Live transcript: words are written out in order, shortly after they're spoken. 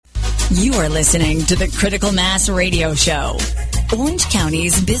You are listening to the Critical Mass Radio Show, Orange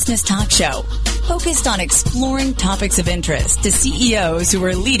County's business talk show, focused on exploring topics of interest to CEOs who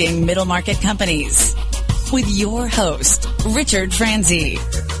are leading middle market companies. With your host, Richard Franzi.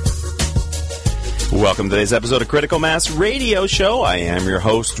 Welcome to today's episode of Critical Mass Radio Show. I am your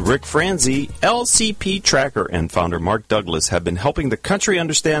host, Rick Franzi. LCP Tracker and founder Mark Douglas have been helping the country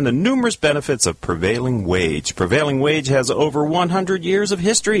understand the numerous benefits of prevailing wage. Prevailing wage has over 100 years of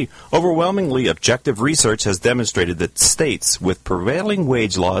history. Overwhelmingly objective research has demonstrated that states with prevailing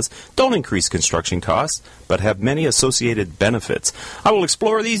wage laws don't increase construction costs, but have many associated benefits. I will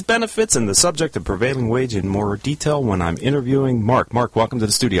explore these benefits and the subject of prevailing wage in more detail when I'm interviewing Mark. Mark, welcome to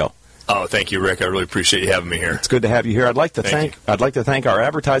the studio. Oh, thank you, Rick. I really appreciate you having me here. It's good to have you here. I'd like to thank our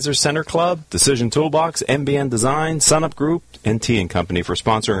Advertisers Center Club, Decision Toolbox, MBN Design, SunUp Group, and T & Company for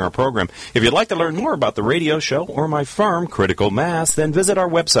sponsoring our program. If you'd like to learn more about the radio show or my firm, Critical Mass, then visit our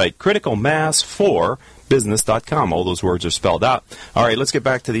website, criticalmass4business.com. All those words are spelled out. All right, let's get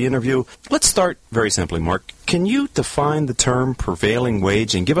back to the interview. Let's start very simply, Mark. Can you define the term prevailing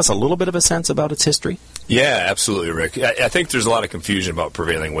wage and give us a little bit of a sense about its history? Yeah, absolutely, Rick. I think there's a lot of confusion about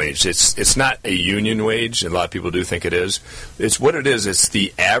prevailing wage. It's not a union wage, and a lot of people do think it is. It's what it is. It's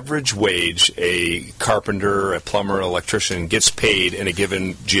the average wage a carpenter, a plumber, electrician gets paid in a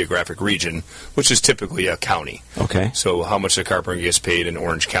given geographic region, which is typically a county. Okay. So how much a carpenter gets paid in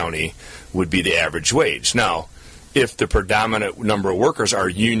Orange County would be the average wage. Now, if the predominant number of workers are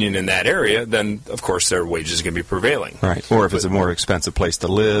union in that area, then, of course, their wages are going to be prevailing. Right. Or if it's a more expensive place to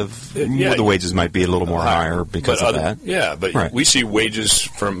live, the wages might be a little more higher because of that. Yeah, but right. We see wages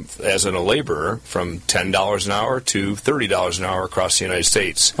as a laborer from $10 an hour to $30 an hour across the United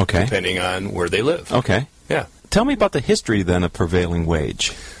States, depending on where they live. Okay. Yeah. Tell me about the history, then, of prevailing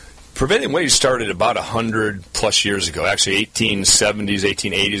wage. Prevailing wage started about 100-plus years ago. Actually, 1870s,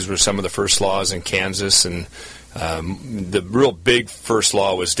 1880s were some of the first laws in Kansas, and the real big first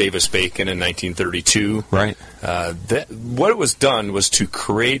law was Davis-Bacon in 1932. Right. What it was done was to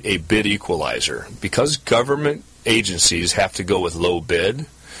create a bid equalizer. Because government agencies have to go with low bid,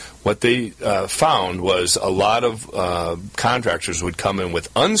 what they found was a lot of contractors would come in with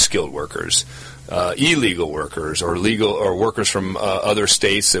unskilled workers, illegal workers, or legal or workers from other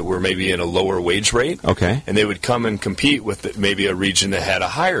states that were maybe in a lower wage rate. Okay. And they would come and compete with maybe a region that had a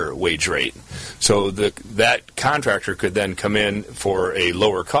higher wage rate. So that contractor could then come in for a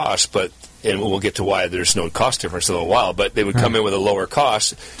lower cost, and we'll get to why there's no cost difference in a little while, but they would come in with a lower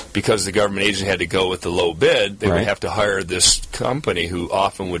cost because the government agent had to go with the low bid. They would have to hire this company who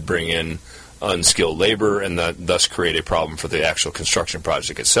often would bring in unskilled labor and thus create a problem for the actual construction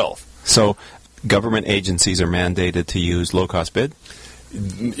project itself. So government agencies are mandated to use low-cost bid?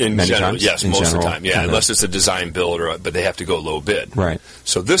 In general, yes, most of the time, yeah, unless it's a design build, but they have to go low bid. Right.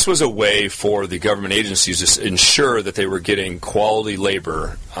 So this was a way for the government agencies to ensure that they were getting quality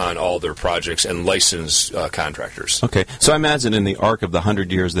labor on all their projects and licensed contractors. Okay, so I imagine in the arc of the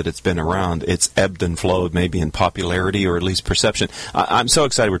 100 years that it's been around, it's ebbed and flowed maybe in popularity or at least perception. I'm so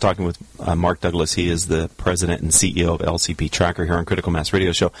excited we're talking with Mark Douglas. He is the president and CEO of LCP Tracker here on Critical Mass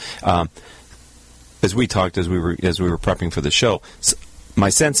Radio Show. As we talked, as we were prepping for the show, my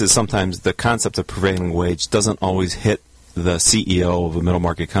sense is sometimes the concept of prevailing wage doesn't always hit the CEO of a middle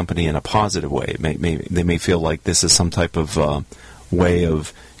market company in a positive way. They may feel like this is some type of way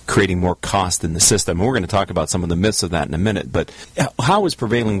of creating more cost in the system. And we're going to talk about some of the myths of that in a minute. But how is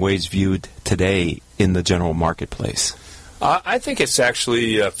prevailing wage viewed today in the general marketplace? I think it's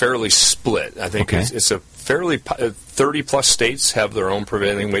actually fairly split. I think it's a fairly 30-plus states have their own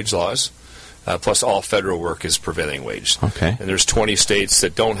prevailing wage laws. Plus all federal work is prevailing wage. Okay. And there's 20 states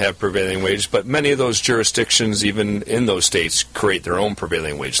that don't have prevailing wage, but many of those jurisdictions, even in those states, create their own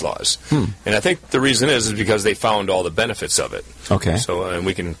prevailing wage laws. And I think the reason is because they found all the benefits of it. Okay. So, and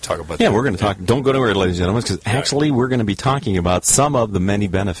we can talk about that. Yeah, we're going to talk. Don't go anywhere, ladies and gentlemen, because actually we're going to be talking about some of the many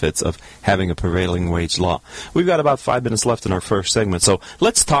benefits of having a prevailing wage law. We've got about 5 minutes left in our first segment, so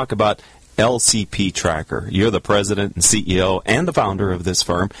let's talk about LCP Tracker. You're the president and CEO and the founder of this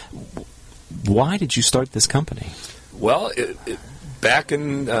firm. Why did you start this company? Well, back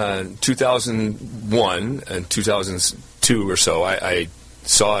in 2001 and 2002 or so, I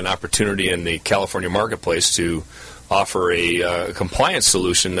saw an opportunity in the California marketplace to offer a compliance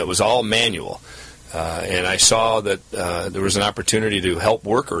solution that was all manual. And I saw that there was an opportunity to help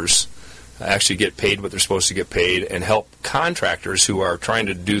workers actually get paid what they're supposed to get paid and help contractors who are trying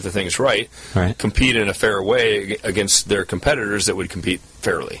to do the things right compete in a fair way against their competitors that would compete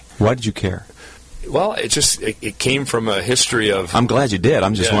fairly. Why did you care? Well, it came from a history of... I'm glad you did.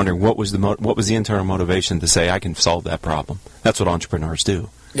 I'm just wondering what was the internal motivation to say I can solve that problem. That's what entrepreneurs do.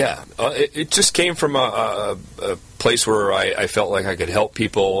 Yeah, it just came from a place where I felt like I could help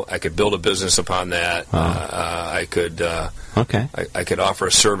people. I could build a business upon that. I could I could offer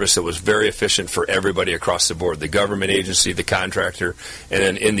a service that was very efficient for everybody across the board, the government agency, the contractor, and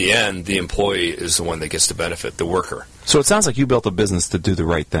then in the end, the employee is the one that gets the benefit, the worker. So it sounds like you built a business to do the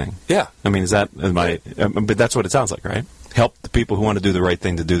right thing. Yeah. I mean, but that's what it sounds like, right? Help the people who want to do the right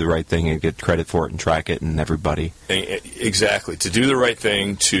thing to do the right thing and get credit for it and track it and everybody. Exactly. To do the right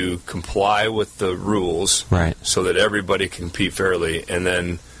thing, to comply with the rules, right, so that everybody can compete fairly, and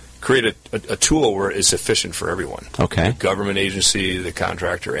then create a tool where it's efficient for everyone. Okay. The government agency, the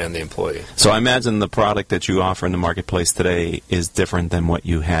contractor, and the employee. So I imagine the product that you offer in the marketplace today is different than what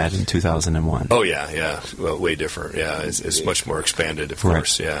you had in 2001. Oh, yeah. Well, way different. Yeah, it's much more expanded, of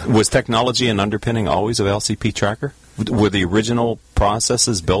course, yeah. Was technology an underpinning always of LCP Tracker? Were the original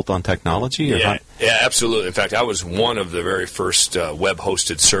processes built on technology? Or yeah, absolutely. In fact, I was one of the very first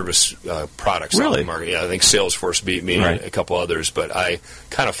web-hosted service products on the market. Yeah, I think Salesforce beat me and a couple others, but I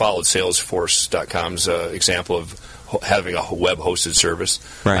kind of followed Salesforce.com's example of having a web-hosted service.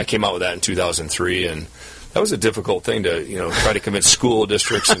 Right. I came out with that in 2003, and that was a difficult thing to try to convince school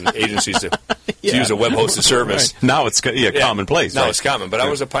districts and agencies to use a web-hosted service. Right. Now it's commonplace. Now it's common, but I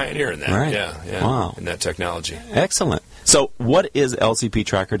was a pioneer in that. Right. Yeah. Wow. In that technology. Excellent. So what is LCP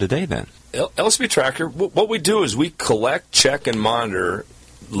Tracker today then? LCP Tracker, what we do is we collect, check, and monitor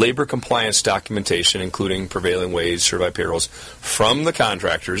labor compliance documentation, including prevailing wage, certified payrolls, from the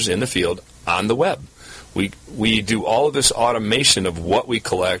contractors in the field on the web. We do all of this automation of what we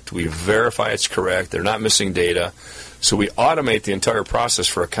collect. We verify it's correct. They're not missing data. So we automate the entire process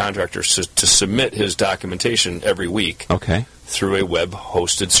for a contractor to submit his documentation every week through a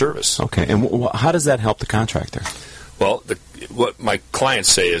web-hosted service. Okay. And how does that help the contractor? Well, what my clients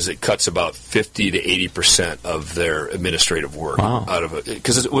say is it cuts about 50 to 80% of their administrative work out of it,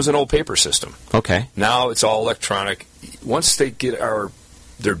 because it was an old paper system. Okay. Now it's all electronic. Once they get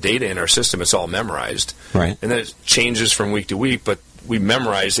their data in our system, it's all memorized. Right. And then it changes from week to week, but we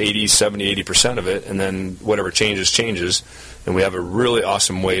memorize 80% of it, and then whatever changes. And we have a really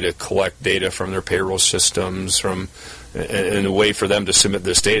awesome way to collect data from their payroll systems, and a way for them to submit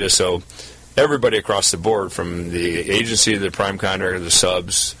this data. So everybody across the board, from the agency to the prime contractor to the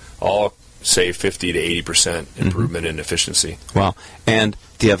subs, all say 50 to 80% improvement in efficiency. Wow. And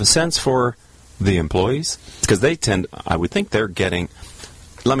do you have a sense for the employees? Because I would think they're getting...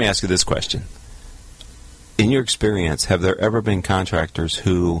 Let me ask you this question. In your experience, have there ever been contractors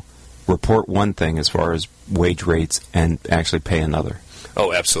who report one thing as far as wage rates and actually pay another?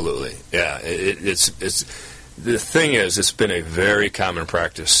 Oh, absolutely. Yeah. It's the thing is, it's been a very common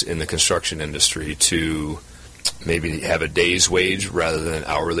practice in the construction industry to maybe have a day's wage rather than an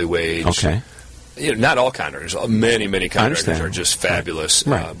hourly wage. Okay. Not all contractors. Many contractors are just fabulous.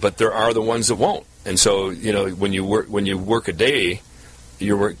 Right. But there are the ones that won't. And so, when you work a day,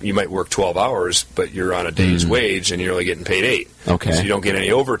 you might work 12 hours, but you're on a day's wage and you're only getting paid 8. Okay. So you don't get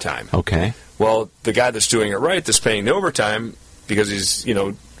any overtime. Okay. Well, the guy that's doing it right, that's paying the overtime because he's,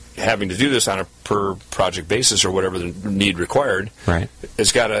 having to do this on a per project basis or whatever the need required, right,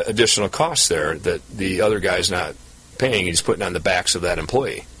 it's got additional costs there that the other guy's not paying. He's putting on the backs of that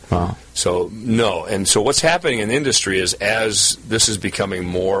employee. Wow. So, no. And so what's happening in the industry is, as this is becoming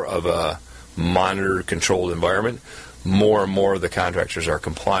more of a monitored, controlled environment, more and more of the contractors are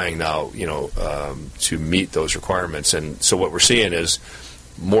complying now, to meet those requirements. And so what we're seeing is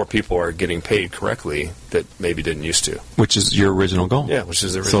more people are getting paid correctly that maybe didn't used to. Which is your original goal. Yeah, which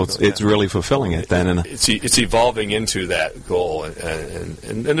is the original goal. So it's really fulfilling it then. It's evolving into that goal. And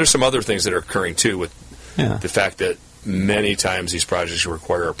there's some other things that are occurring, too, with the fact that many times these projects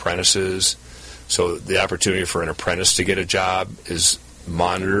require apprentices. So the opportunity for an apprentice to get a job is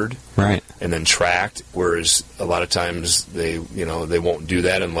monitored, right, and then tracked, whereas a lot of times they won't do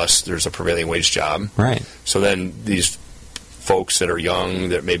that unless there's a prevailing wage job. Right. So then these folks that are young,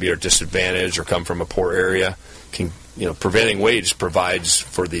 that maybe are disadvantaged or come from a poor area, can prevailing wage provides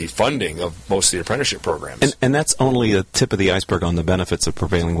for the funding of most of the apprenticeship programs. And that's only the tip of the iceberg on the benefits of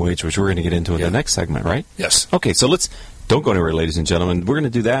prevailing wage, which we're going to get into in the next segment, right? Yes. Okay, so don't go anywhere, ladies and gentlemen. We're going to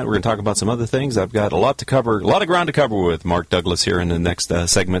do that. We're going to talk about some other things. I've got a lot to cover, a lot of ground to cover with Mark Douglas here in the next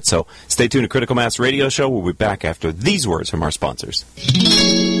segment. So stay tuned to Critical Mass Radio Show. We'll be back after these words from our sponsors.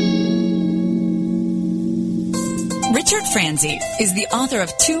 Richard Franzi is the author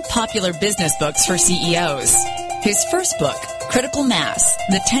of 2 popular business books for CEOs. His first book, Critical Mass,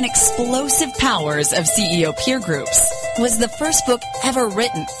 The 10 Explosive Powers of CEO Peer Groups, was the first book ever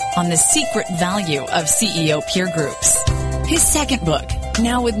written on the secret value of CEO peer groups. His second book,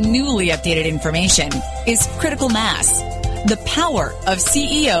 now with newly updated information, is Critical Mass, The Power of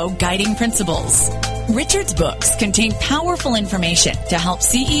CEO Guiding Principles. Richard's books contain powerful information to help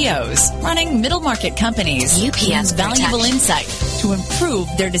CEOs running middle market companies use valuable insight to improve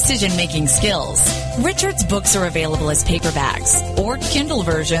their decision-making skills. Richard's books are available as paperbacks or Kindle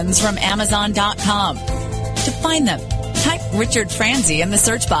versions from Amazon.com. To find them, type Richard Franzi in the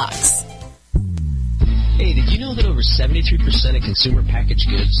search box. Hey, did you know that over 73% of consumer packaged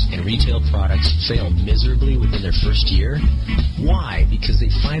goods and retail products fail miserably within their first year? Why? Because they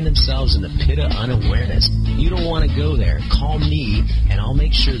find themselves in the pit of unawareness. You don't want to go there. Call me, and I'll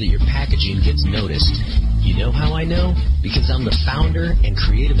make sure that your packaging gets noticed. You know how I know? Because I'm the founder and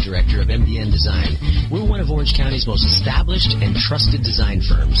creative director of MBN Design. We're one of Orange County's most established and trusted design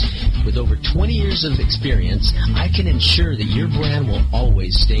firms. With over 20 years of experience, I can ensure that your brand will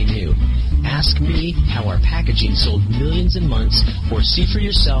always stay new. Ask me how our packaging sold millions in months, or see for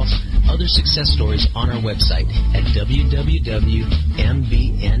yourself other success stories on our website at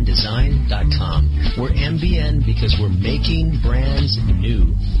www.mbndesign.com. We're MBN because we're making brands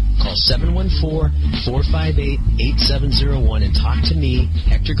new. Call 714-458-8701 and talk to me,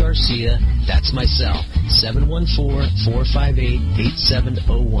 Hector Garcia. That's my cell,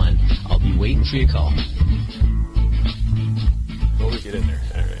 714-458-8701. I'll be waiting for your call. Before we get in there,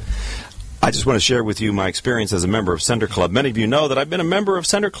 all right. I just want to share with you my experience as a member of Center Club. Many of you know that I've been a member of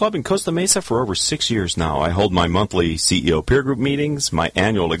Center Club in Costa Mesa for over 6 years now. I hold my monthly CEO peer group meetings, my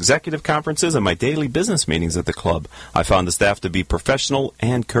annual executive conferences, and my daily business meetings at the club. I found the staff to be professional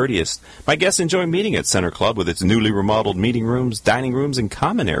and courteous. My guests enjoy meeting at Center Club with its newly remodeled meeting rooms, dining rooms, and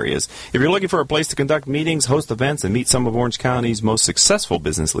common areas. If you're looking for a place to conduct meetings, host events, and meet some of Orange County's most successful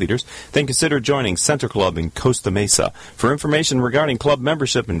business leaders, then consider joining Center Club in Costa Mesa. For information regarding club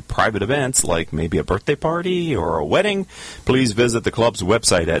membership and private events, like maybe a birthday party or a wedding, please visit the club's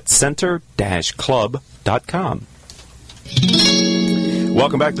website at center-club.com.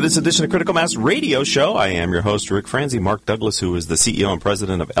 Welcome back to this edition of Critical Mass Radio Show. I am your host, Rick Franzi. Mark Douglas, who is the CEO and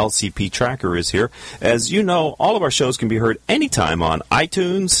president of LCP Tracker, is here. As you know, all of our shows can be heard anytime on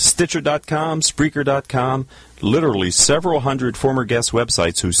iTunes, Stitcher.com, Spreaker.com, literally several hundred former guest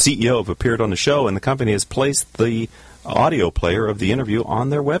websites whose CEO have appeared on the show, and the company has placed the audio player of the interview on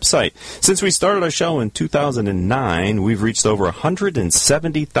their website. Since we started our show in 2009, we've reached over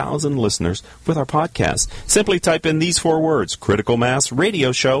 170,000 listeners with our podcast. Simply type in these 4 words, Critical Mass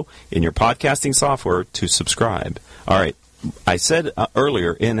Radio Show, in your podcasting software to subscribe. All right. I said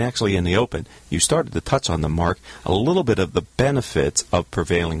earlier, actually in the open, you started to touch on them, Mark, a little bit of the benefits of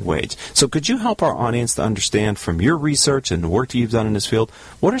prevailing wage. So could you help our audience to understand from your research and the work that you've done in this field,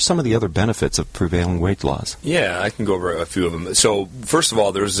 what are some of the other benefits of prevailing wage laws? Yeah, I can go over a few of them. So first of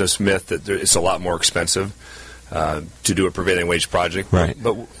all, there's this myth that it's a lot more expensive to do a prevailing wage project, right?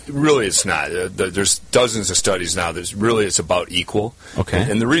 But really, it's not. There's dozens of studies now. It's about equal.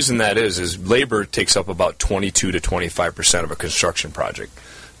 Okay. And the reason that is labor takes up about 22 to 25% of a construction project,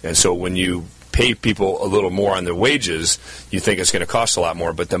 and so when you pay people a little more on their wages, you think it's going to cost a lot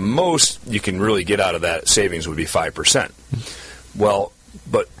more. But the most you can really get out of that savings would be 5%. Well,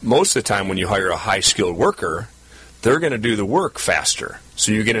 but most of the time when you hire a high-skilled worker, they're going to do the work faster.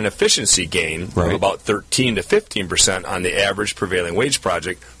 So you get an efficiency gain of about 13 to 15% on the average prevailing wage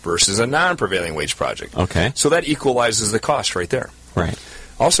project versus a non-prevailing wage project. Okay. So that equalizes the cost right there. Right.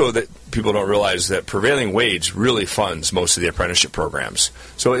 Also, that people don't realize that prevailing wage really funds most of the apprenticeship programs.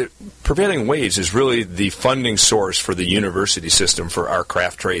 So prevailing wage is really the funding source for the university system for our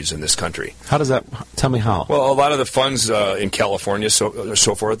craft trades in this country. How does that, tell me how? Well, a lot of the funds in California,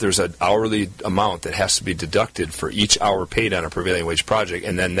 so forth, there's an hourly amount that has to be deducted for each hour paid on a prevailing wage project,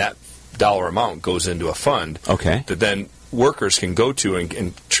 and then that dollar amount goes into a fund that then workers can go to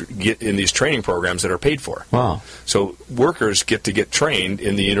and get in these training programs that are paid for. Wow. So workers get to get trained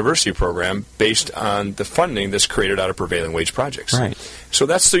in the university program based on the funding that's created out of prevailing wage projects. Right. So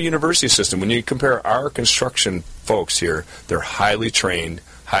that's the university system. When you compare our construction folks here, they're highly trained,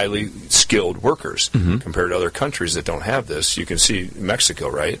 highly skilled workers compared to other countries that don't have this. You can see Mexico,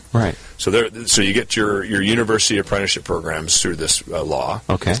 right? Right. So you get your university apprenticeship programs through this law.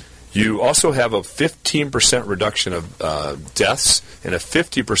 Okay. You also have a 15% reduction of deaths and a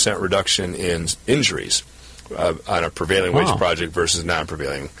 50% reduction in injuries on a prevailing wage project versus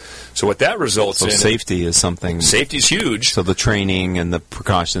non-prevailing. So what that results in... safety is something... Safety is huge. So the training and the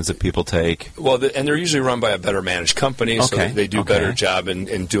precautions that people take... Well, and they're usually run by a better managed company, so they do a better job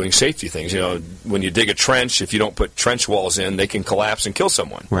in doing safety things. You know, when you dig a trench, if you don't put trench walls in, they can collapse and kill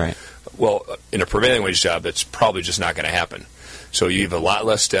someone. Right. Well, in a prevailing wage job, that's probably just not going to happen. So you have a lot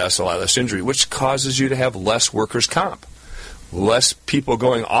less deaths, a lot less injury, which causes you to have less workers' comp. less people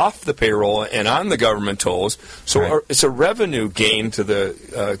going off the payroll and on the government tolls. So it's a revenue gain to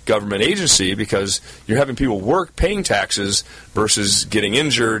the government agency because you're having people work paying taxes versus getting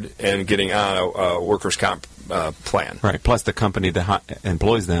injured and getting on a workers' comp plan. Right. Plus, the company that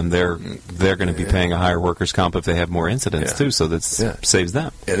employs them, they're going to be paying a higher workers' comp if they have more incidents too. So that saves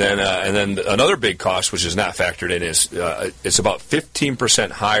them. And then another big cost, which is not factored in, is it's about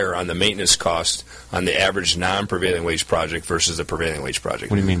 15% higher on the maintenance cost on the average non-prevailing wage project versus the prevailing wage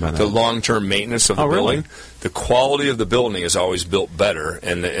project. What do you mean by that? The long-term maintenance of the building. Really? The quality of the building is always built better,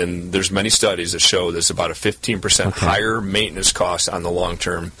 and there's many studies that show there's about a 15% higher maintenance cost on the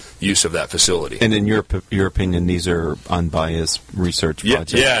long-term use of that facility. And in your opinion, these are unbiased research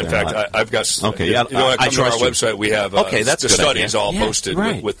projects? Yeah, in fact, I've got... Okay, I come to our website, we have that's the studies all posted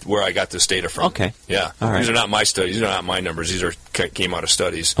with where I got this data from. Okay. Yeah. All right. These are not my studies. These are not my numbers. These came out of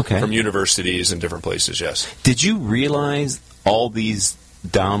studies from universities and different places, yes. Did you realize all these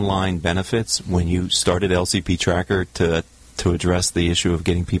downline benefits when you started LCP Tracker to address the issue of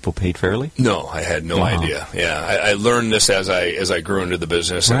getting people paid fairly? No, I had no idea. Yeah, I learned this as I grew into the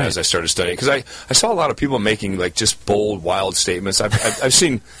business and as I started studying. Because I saw a lot of people making like just bold, wild statements. I've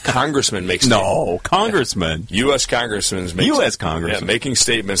seen congressmen make statements. No, congressmen. U.S. congressmen making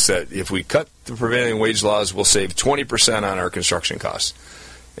statements that if we cut the prevailing wage laws, we'll save 20% on our construction costs.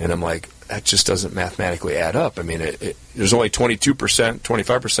 And I'm like, that just doesn't mathematically add up. I mean, there's only 22%,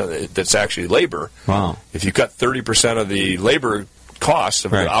 25% that's actually labor. Wow. If you cut 30% of the labor cost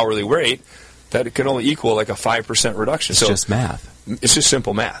of the hourly rate, that can only equal like a 5% reduction. It's just math. It's just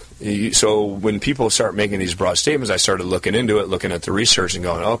simple math. So when people start making these broad statements, I started looking into it, looking at the research and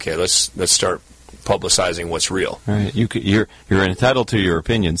going, okay, let's start publicizing what's real. Right. You're entitled to your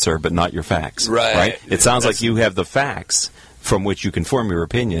opinion, sir, but not your facts. Right. It sounds like you have the facts from which you can form your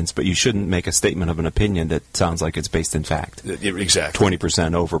opinions, but you shouldn't make a statement of an opinion that sounds like it's based in fact. Exactly.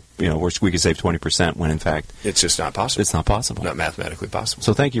 20% over, we could save 20% when in fact it's just not possible. It's not possible. Not mathematically possible.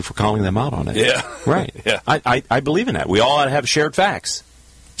 So thank you for calling them out on it. Yeah. Right. Yeah. I believe in that. We all ought to have shared facts.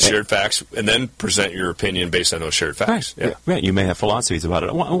 Shared facts, and then present your opinion based on those shared facts. Right. Right. You may have philosophies about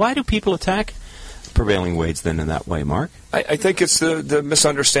it. Why do people attack prevailing wage then in that way, Mark? I think it's the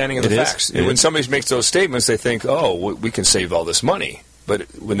misunderstanding of the facts. When somebody makes those statements, they think, oh, we can save all this money. But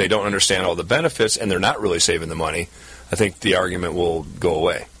when they don't understand all the benefits and they're not really saving the money, I think the argument will go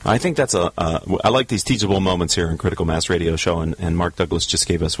away. I think that's I like these teachable moments here in Critical Mass Radio Show, and Mark Douglas just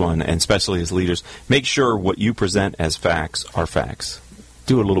gave us one, and especially as leaders, make sure what you present as facts are facts.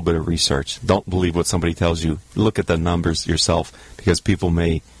 Do a little bit of research. Don't believe what somebody tells you. Look at the numbers yourself, because people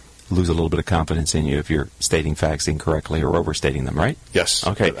may lose a little bit of confidence in you if you're stating facts incorrectly or overstating them, right? Yes.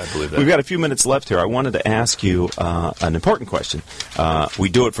 Okay. I believe that. We've got a few minutes left here. I wanted to ask you an important question. We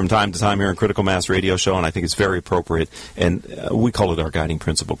do it from time to time here in Critical Mass Radio Show, and I think it's very appropriate. And we call it our guiding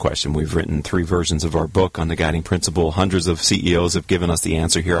principle question. We've written 3 versions of our book on the guiding principle. Hundreds of CEOs have given us the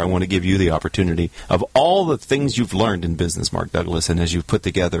answer here. I want to give you the opportunity of all the things you've learned in business, Mark Douglas, and as you've put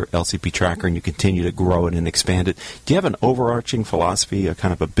together LCP Tracker and you continue to grow it and expand it, do you have an overarching philosophy, a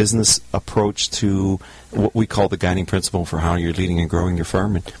kind of a business approach to what we call the guiding principle for how you're leading and growing your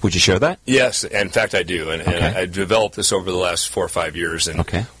firm? And would you share that? Yes, in fact I do. And I developed this over the last 4 or 5 years. And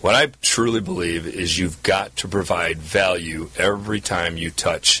what I truly believe is you've got to provide value every time you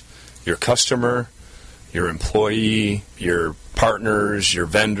touch your customer, your employee, your partners, your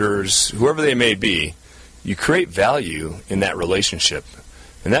vendors, whoever they may be. You create value in that relationship.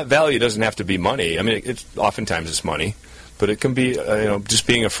 And that value doesn't have to be money. I mean, oftentimes it's money. But it can be, just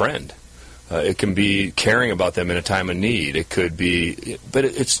being a friend. It can be caring about them in a time of need. It could be,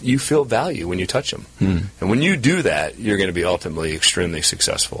 but you feel value when you touch them. And when you do that, you're going to be ultimately extremely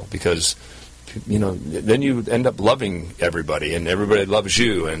successful because, then you end up loving everybody and everybody loves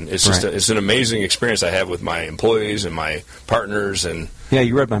you. And it's just it's an amazing experience I have with my employees and my partners. And yeah,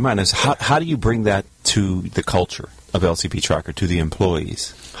 you read my mind. How do you bring that to the culture of LCP Tracker, to the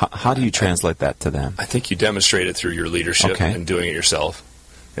employees? How do you translate that to them? I think you demonstrate it through your leadership and doing it yourself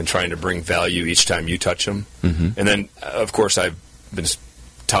and trying to bring value each time you touch them. And then, of course, I've been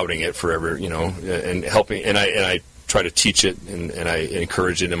touting it forever, and helping, and I try to teach it and I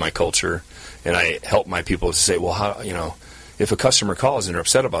encourage it in my culture, and I help my people to say, well, how, if a customer calls and they're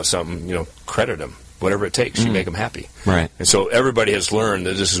upset about something, credit them, whatever it takes, you make them happy. Right. And so everybody has learned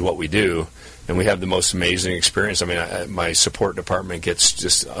that this is what we do. And we have the most amazing experience. I mean, my support department gets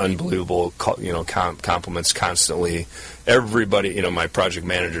just unbelievable, compliments constantly. Everybody, my project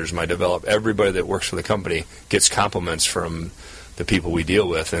managers, everybody that works for the company gets compliments from the people we deal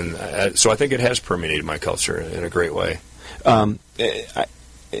with. And so I think it has permeated my culture in a great way.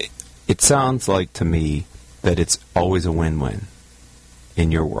 It sounds like to me that it's always a win-win in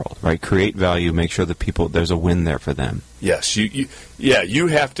your world, right? Create value, make sure that people, there's a win there for them. Yes, you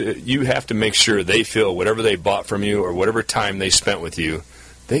have to make sure they feel whatever they bought from you or whatever time they spent with you,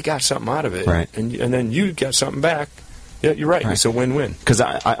 they got something out of it, right? And then you got something back. Yeah, you're right. It's a win-win. Because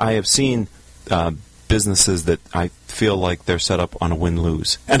I have seen businesses that I feel like they're set up on a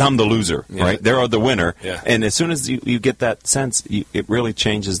win-lose, and I'm the loser, right? They're the winner, and as soon as you get that sense, it really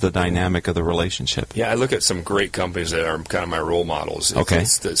changes the dynamic of the relationship. Yeah, I look at some great companies that are kind of my role models. Okay.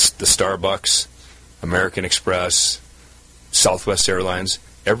 It's the Starbucks, American Express, Southwest Airlines.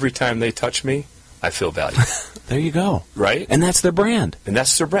 Every time they touch me, I feel valued. There you go. Right? And that's their brand.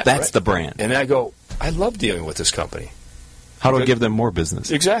 That's the brand. And I go, I love dealing with this company. How do I give them more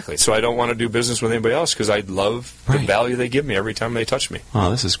business? Exactly. So I don't want to do business with anybody else because I love the value they give me every time they touch me. Oh,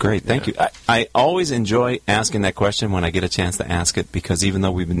 this is great. Thank you. I always enjoy asking that question when I get a chance to ask it, because even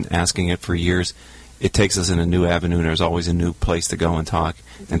though we've been asking it for years, it takes us in a new avenue, and there's always a new place to go and talk.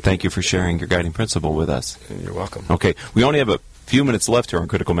 And thank you for sharing your guiding principle with us. You're welcome. Okay. We only have a few minutes left here on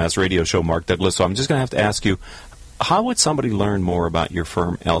Critical Mass Radio Show, Mark Douglas, so I'm just going to have to ask you, how would somebody learn more about your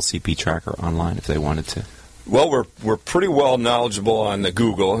firm, LCP Tracker, online if they wanted to? Well, we're pretty well knowledgeable on the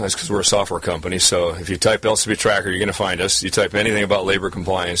Google. That's because we're a software company. So if you type LCP Tracker, you're going to find us. You type anything about labor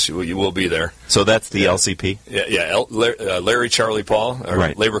compliance, you will be there. So that's the LCP? Yeah. Larry Charlie Paul,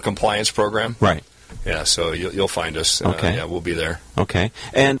 our Labor Compliance Program. Right. Yeah, so you'll find us. Okay. Yeah, we'll be there. Okay.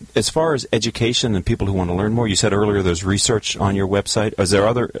 And as far as education and people who want to learn more, you said earlier there's research on your website.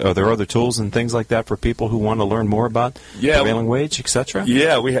 Are there other tools and things like that for people who want to learn more about prevailing wage, etc.?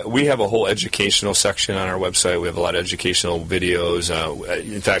 Yeah, we have a whole educational section on our website. We have a lot of educational videos.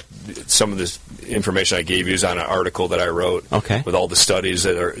 In fact, some of this information I gave you is on an article that I wrote with all the studies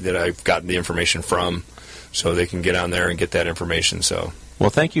that I've gotten the information from, so they can get on there and get that information. So. Well,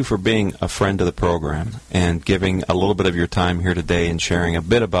 thank you for being a friend of the program and giving a little bit of your time here today and sharing a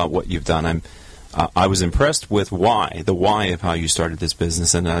bit about what you've done. I was impressed with the why of how you started this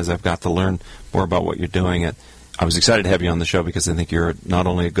business, and as I've got to learn more about what you're doing, I was excited to have you on the show because I think you're not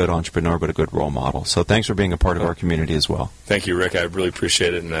only a good entrepreneur but a good role model. So thanks for being a part of our community as well. Thank you, Rick. I really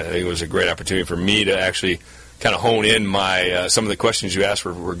appreciate it, and I think it was a great opportunity for me to actually kind of hone in my some of the questions you asked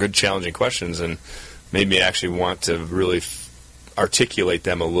were good, challenging questions, and made me actually want to really articulate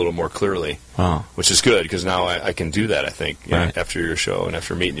them a little more clearly, which is good because now I can do that, I think, after your show and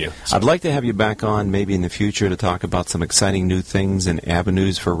after meeting you. So. I'd like to have you back on maybe in the future to talk about some exciting new things and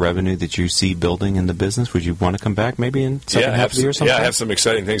avenues for revenue that you see building in the business. Would you want to come back maybe in second half of the year or something? Yeah, I have some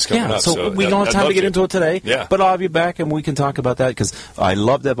exciting things coming up. So we don't have time to get into it today, yeah. But I'll have you back and we can talk about that because I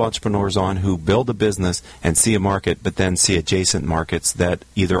love to have entrepreneurs on who build a business and see a market but then see adjacent markets that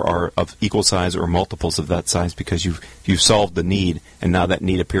either are of equal size or multiples of that size because you've solved the need and now that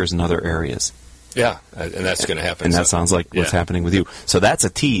need appears in other areas. Yeah, and that's going to happen. And that sounds like what's happening with you. So that's a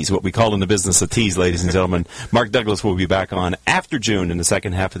tease, what we call in the business a tease, ladies and gentlemen. Mark Douglas will be back on after June in the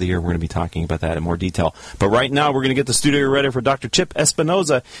second half of the year. We're going to be talking about that in more detail. But right now, we're going to get the studio ready for Dr. Chip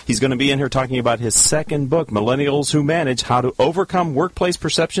Espinoza. He's going to be in here talking about his second book, Millennials Who Manage, How to Overcome Workplace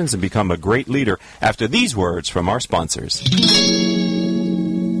Perceptions and Become a Great Leader, after these words from our sponsors.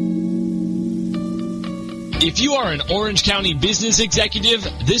 If you are an Orange County business executive,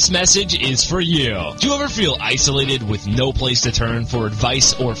 this message is for you. Do you ever feel isolated with no place to turn for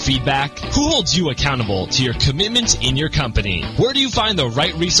advice or feedback? Who holds you accountable to your commitments in your company? Where do you find the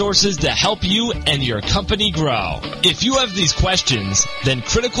right resources to help you and your company grow? If you have these questions, then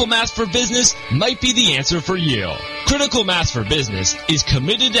Critical Mass for Business might be the answer for you. Critical Mass for Business is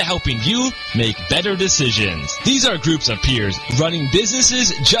committed to helping you make better decisions. These are groups of peers running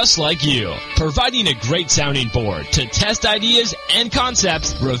businesses just like you, providing a great sounding board to test ideas and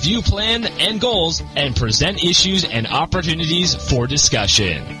concepts, review plan and goals, and present issues and opportunities for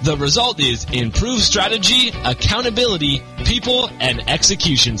discussion. The result is improved strategy, accountability, people, and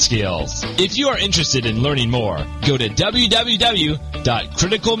execution skills. If you are interested in learning more, go to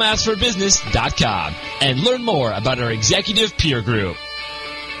www.criticalmassforbusiness.com and learn more about our executive peer group.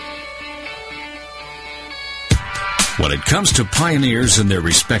 When it comes to pioneers in their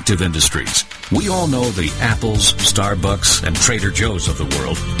respective industries, we all know the Apples, Starbucks, and Trader Joe's of the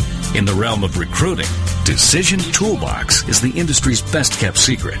world. In the realm of recruiting, Decision Toolbox is the industry's best-kept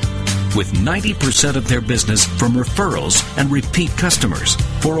secret. With 90% of their business from referrals and repeat customers.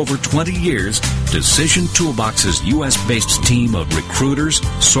 For over 20 years, Decision Toolbox's U.S.-based team of recruiters,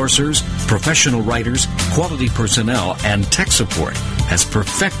 sourcers, professional writers, quality personnel, and tech support has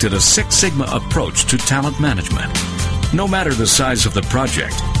perfected a Six Sigma approach to talent management. No matter the size of the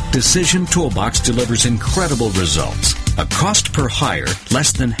project, Decision Toolbox delivers incredible results. a cost per hire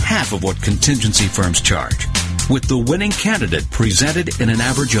less than half of what contingency firms charge, with the winning candidate presented in an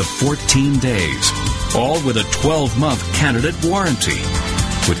average of 14 days, all with a 12-month candidate warranty.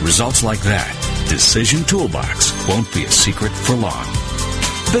 With results like that, Decision Toolbox won't be a secret for long.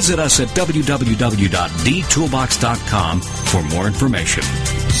 Visit us at www.dtoolbox.com for more information.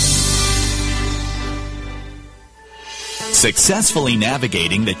 Successfully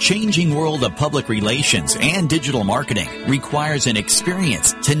navigating the changing world of public relations and digital marketing requires an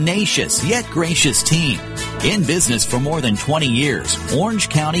experienced, tenacious, yet gracious team. In business for more than 20 years, Orange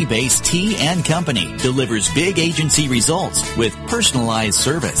County-based T & Company delivers big agency results with personalized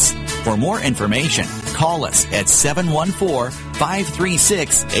service. For more information, call us at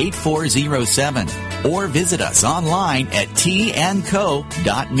 714-536-8407 or visit us online at tandco.me.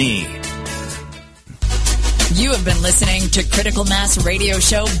 You have been listening to Critical Mass Radio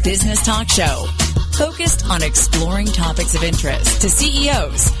Show Business Talk Show, focused on exploring topics of interest to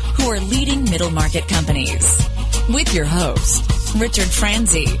CEOs who are leading middle market companies. With your host, Richard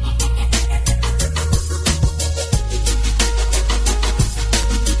Franzi.